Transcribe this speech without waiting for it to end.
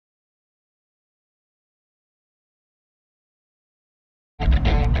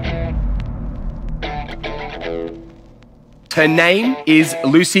Her name is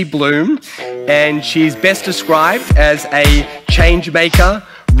Lucy Bloom, and she's best described as a change maker,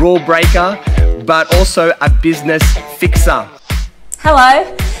 rule breaker, but also a business fixer.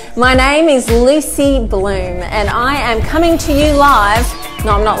 Hello, my name is Lucy Bloom, and I am coming to you live.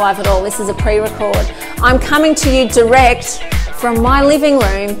 No, I'm not live at all, this is a pre-record. I'm coming to you direct from my living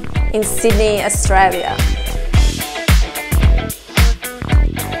room in Sydney, Australia.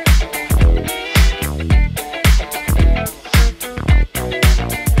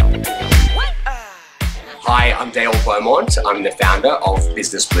 Hi, I'm Dale Beaumont. I'm the founder of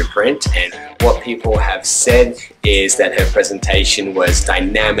Business Blueprint, and what people have said is that her presentation was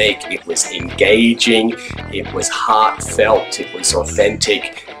dynamic, it was engaging, it was heartfelt, it was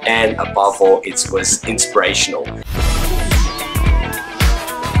authentic, and above all, it was inspirational.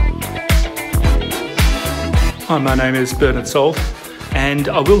 Hi, my name is Bernard Salt, and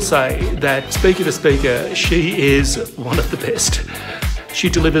I will say that speaker to speaker, she is one of the best. She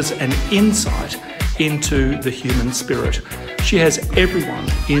delivers an insight into the human spirit. She has everyone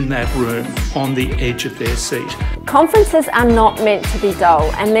in that room on the edge of their seat. Conferences are not meant to be dull,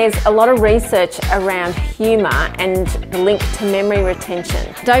 and there's a lot of research around humour and the link to memory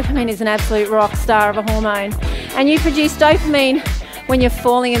retention. Dopamine is an absolute rock star of a hormone, and you produce dopamine when you're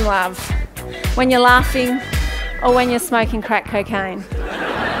falling in love, when you're laughing, or when you're smoking crack cocaine.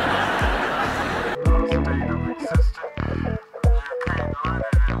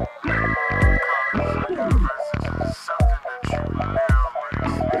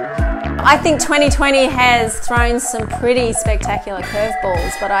 I think 2020 has thrown some pretty spectacular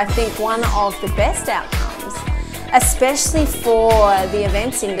curveballs, but I think one of the best outcomes, especially for the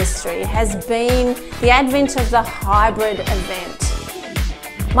events industry, has been the advent of the hybrid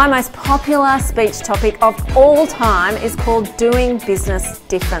event. My most popular speech topic of all time is called Doing Business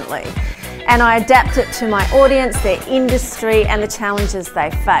Differently, and I adapt it to my audience, their industry, and the challenges they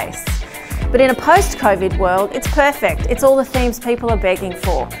face. But in a post-COVID world, it's perfect. It's all the themes people are begging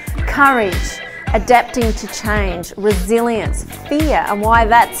for. Courage, adapting to change, resilience, fear and why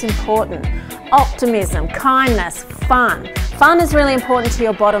that's important, optimism, kindness, fun. Fun is really important to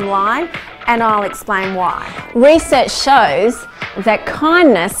your bottom line, and I'll explain why. Research shows that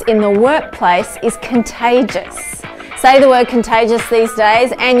kindness in the workplace is contagious. Say the word contagious these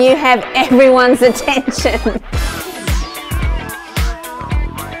days and you have everyone's attention.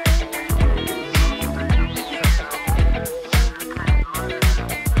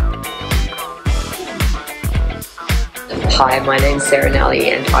 Hi, my name's Sarah Nelly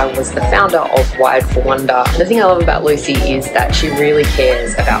and I was the founder of Wired for Wonder. The thing I love about Lucy is that she really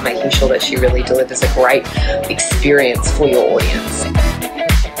cares about making sure that she really delivers a great experience for your audience.